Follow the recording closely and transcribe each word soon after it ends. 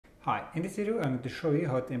Hi, in this video I'm going to show you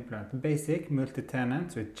how to implement basic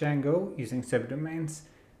multi-tenants with Django using subdomains.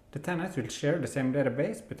 The tenants will share the same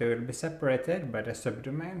database, but they will be separated by the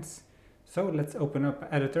subdomains. So let's open up an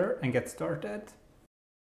editor and get started.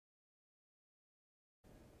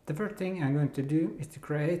 The first thing I'm going to do is to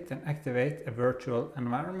create and activate a virtual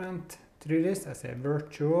environment. To do this, I say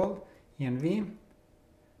virtual env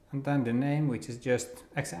and then the name, which is just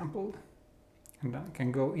example, and then I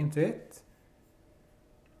can go into it.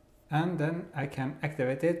 And then I can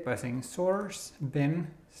activate it by saying source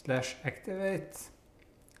bin/activate.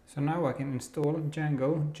 So now I can install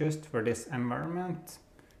Django just for this environment.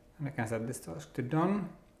 And I can set this task to done.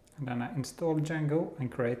 And then I install Django and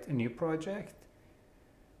create a new project.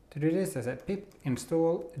 To do this, I say pip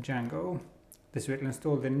install Django. This will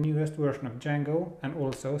install the newest version of Django and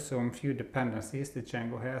also some few dependencies that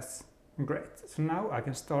Django has. Great. So now I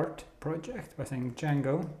can start project by saying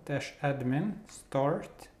Django-admin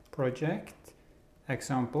start project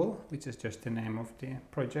example, which is just the name of the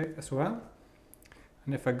project as well.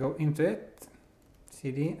 And if I go into it,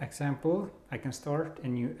 cd example, I can start a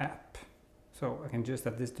new app. So I can just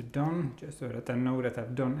add this to done, just so that I know that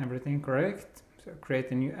I've done everything correct. So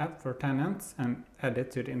create a new app for tenants and add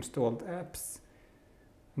it to the installed apps.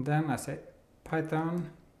 And then I say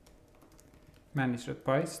Python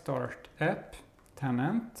manage.py start app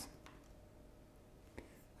tenant,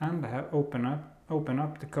 and I have open up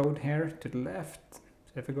the code here to the left.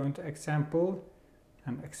 So if I go into example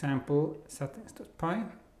and example settings.py,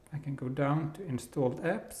 I can go down to installed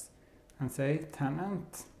apps and say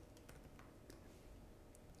tenant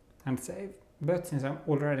and save. But since I'm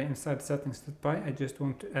already inside settings.py, I just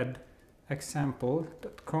want to add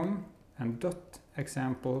example.com and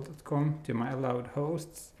 .example.com to my allowed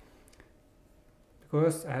hosts,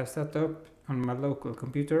 because I have set up on my local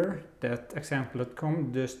computer that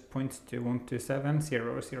example.com just points to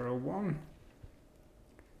 127.0.0.1,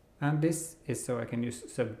 and this is so I can use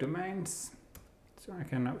subdomains. So I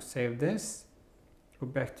can now save this, go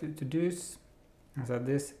back to to-dos and set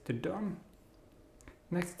this to done.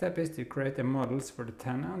 Next step is to create the models for the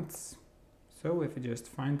tenants. So if you just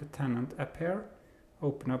find the tenant app here,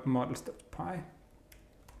 open up models.py.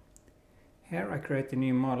 Here I create a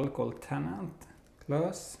new model called tenant,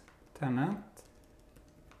 class tenant.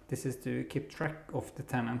 This is to keep track of the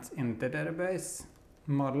tenants in the database.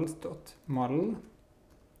 Models.model.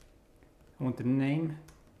 I want the name,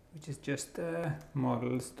 which is just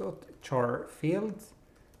models.char field.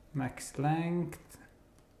 Max length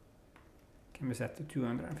can be set to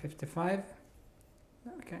 255.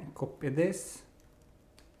 Then I can copy this,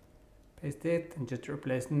 paste it, and just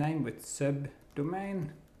replace name with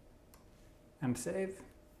subdomain and save.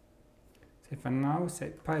 So if I now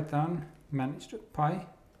say Python manage.py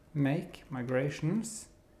make migrations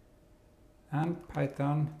and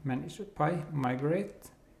Python manage.py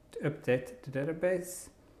migrate to update the database,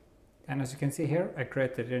 and as you can see here, I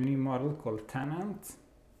created a new model called tenant,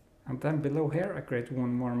 and then below here I create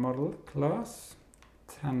one more model, class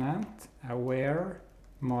tenant aware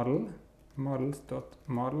model,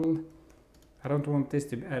 models.model. I don't want this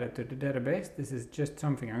to be added to the database. This is just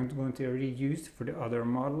something I'm going to reuse for the other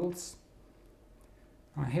models.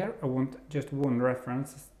 Here I want just one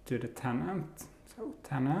reference to the tenant. So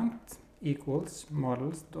tenant equals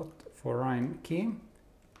models.foreign key,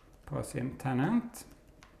 pass in tenant,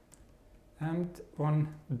 and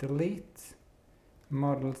one delete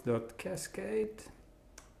models.cascade.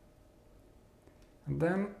 And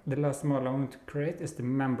then the last model I want to create is the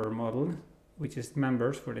member model, which is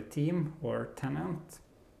members for the team or tenant.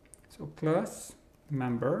 So class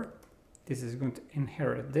member, this is going to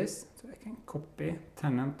inherit this, so I can copy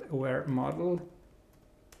tenant aware model,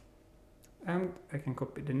 and I can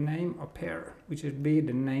copy the name up here, which would be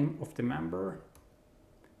the name of the member.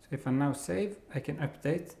 So if I now save, I can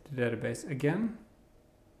update the database again,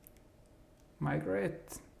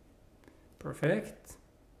 migrate, perfect.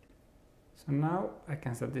 So now I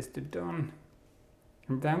can set this to done,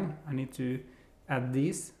 and then I need to add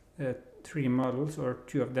these three models, or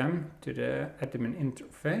two of them, to the admin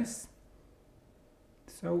interface.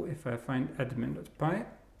 So if I find admin.py,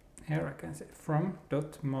 here I can say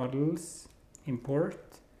from.models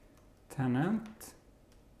import tenant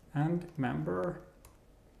and member,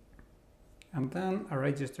 and then I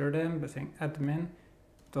register them by saying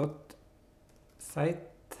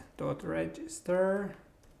admin.site.register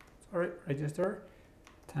register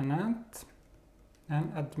tenant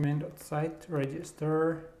and admin.site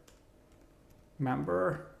register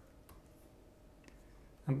member.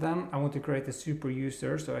 And then I want to create a super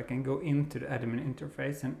user, so I can go into the admin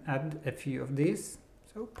interface and add a few of these.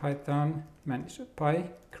 So Python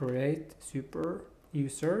manage.py create super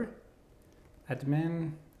user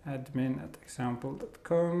admin at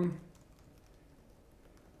example.com,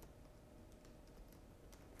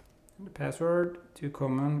 and the password too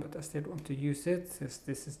common, but I still want to use it since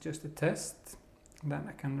this is just a test. And then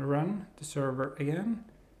I can run the server again.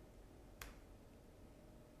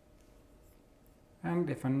 And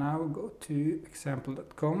if I now go to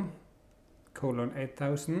example.com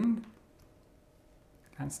 :8000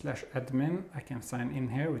 and /admin, I can sign in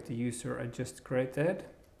here with the user I just created.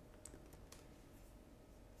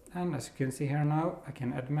 And as you can see here now, I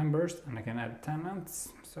can add members and I can add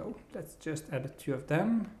tenants. So let's just add 2 of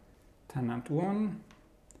them. Tenant 1,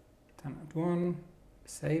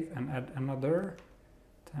 save and add another.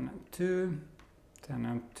 Tenant 2,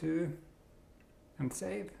 and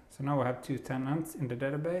save. So now I have 2 tenants in the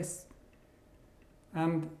database.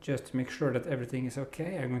 And just to make sure that everything is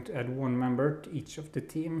okay, I'm going to add 1 member to each of the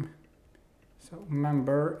team. So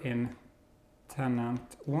member in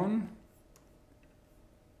tenant 1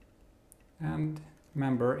 and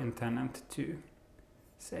member in tenant 2.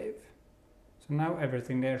 Save. So now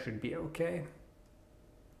everything there should be okay.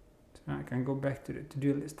 So now I can go back to the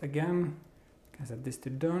to-do list again. I can set this to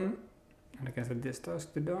done, and I can set this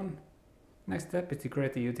task to done. Next step is to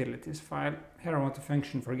create a utilities file. Here I want a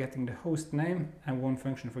function for getting the host name and 1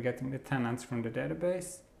 function for getting the tenants from the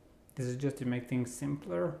database. This is just to make things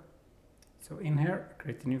simpler. So in here,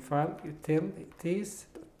 create a new file,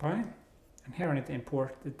 utilities.py. And here I need to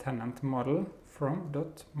import the tenant model from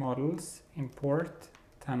 .models import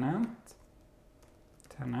tenant,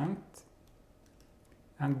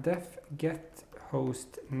 and def get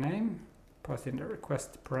host name, pass in the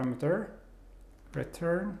request parameter,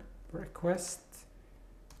 return request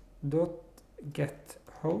dot get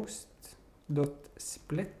host dot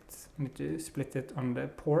split. I need to split it on the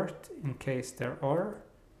port in case there are,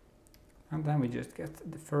 and then we just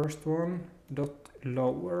get the first one dot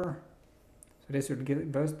lower. So this will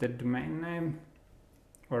give us the domain name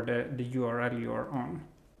or the URL you are on,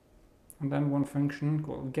 and then 1 function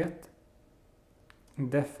called get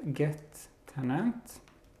def get tenant,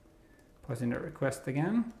 pass in the request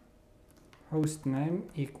again, host name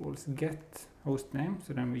equals get host name.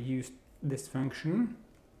 So then we use this function,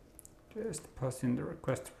 just pass in the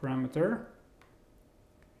request parameter,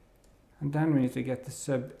 and then we need to get the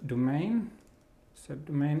subdomain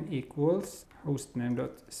equals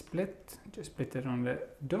hostname.split, just split it on the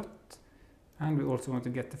dot, and we also want to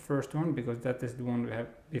get the first one because that is the one we have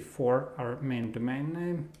before our main domain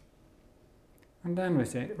name. And then we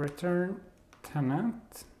say return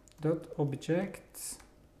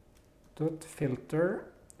tenant.objects.filter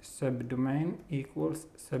subdomain equals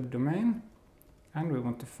subdomain, and we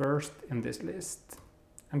want the first in this list,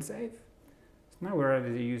 and save. So now we're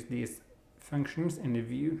ready to use these functions in the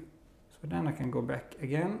view. So then I can go back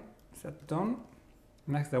again, set done.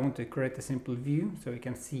 Next I want to create a simple view so we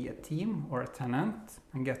can see a team or a tenant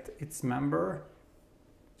and get its member.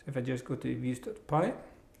 So if I just go to views.py,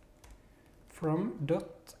 from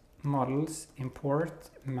 .models import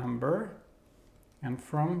member, and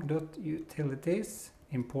from .utilities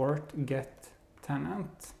import get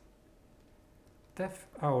tenant, def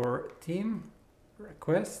our team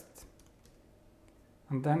request,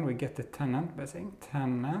 and then we get the tenant by saying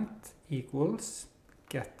tenant equals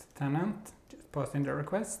get tenant, just pass in the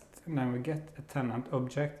request, and then we get a tenant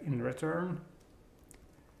object in return.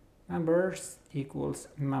 Members equals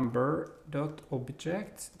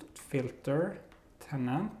member.objects.filter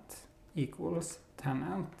tenant equals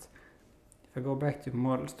tenant. If I go back to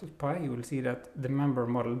models.py, you will see that the member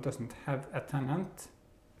model doesn't have a tenant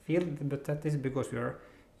field, but that is because we are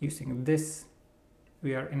using this.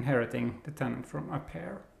 We are inheriting the tenant from up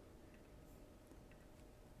here.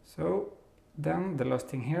 So then the last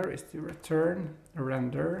thing here is to return a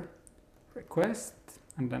render request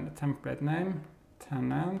and then the template name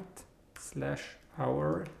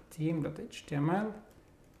tenant/our team.html.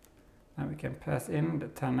 Now we can pass in the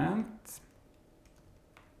tenant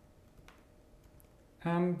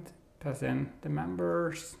and pass in the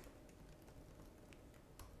members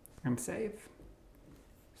and save.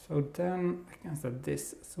 So then I can set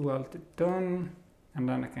this as well to done, and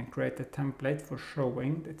then I can create a template for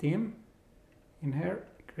showing the team. In here,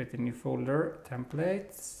 create a new folder,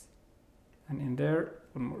 templates, and in there,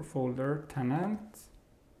 1 more folder, tenant,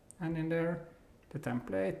 and in there, the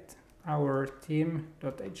template, our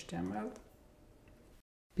team.html.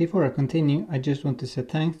 Before I continue, I just want to say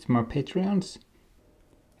thanks to my Patreons.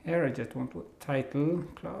 Here I just want a title,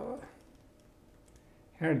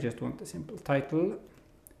 here I just want a simple title,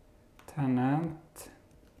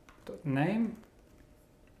 tenant.name,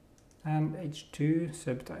 and h2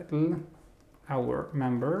 subtitle, our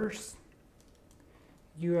members.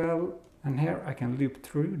 UL, and here I can loop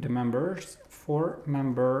through the members for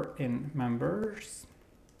member in members,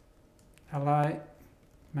 li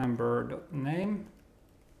member.name.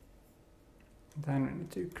 Then we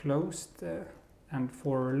need to close the and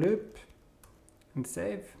for loop and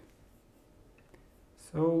save.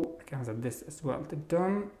 So I can set this as well to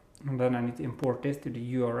done, and then I need to import this to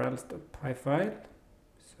the urls.py file.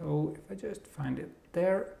 So if I just find it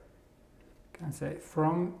there, I can say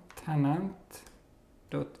from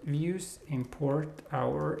tenant.views import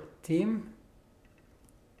our team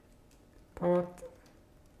path,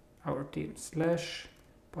 our team slash,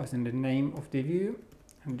 pass in the name of the view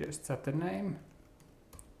and just set the name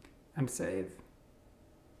and save.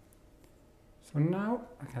 So now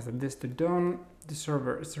I can set this to done. The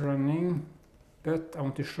server is running, but I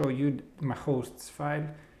want to show you my hosts file,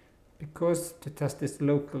 because to test this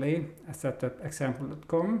locally I set up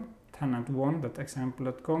example.com,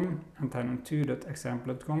 tenant1.example.com and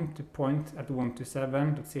tenant2.example.com to point at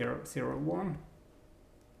 127.0.0.1.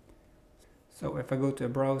 So if I go to a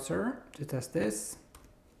browser to test this,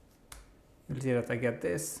 you'll see that I get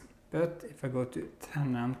this. But if I go to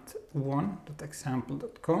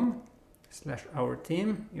tenant1.example.com /our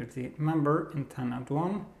team, you'll see member in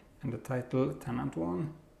tenant1 and the title tenant1.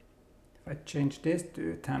 If I change this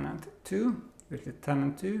to tenant2, you'll see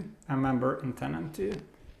tenant2 and member in tenant2.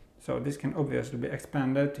 So this can obviously be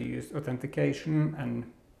expanded to use authentication and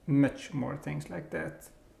much more things like that.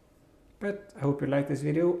 But I hope you liked this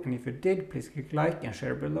video, and if you did, please click like and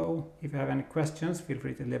share below. If you have any questions, feel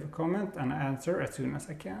free to leave a comment and I answer as soon as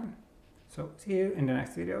I can. So see you in the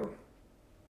next video.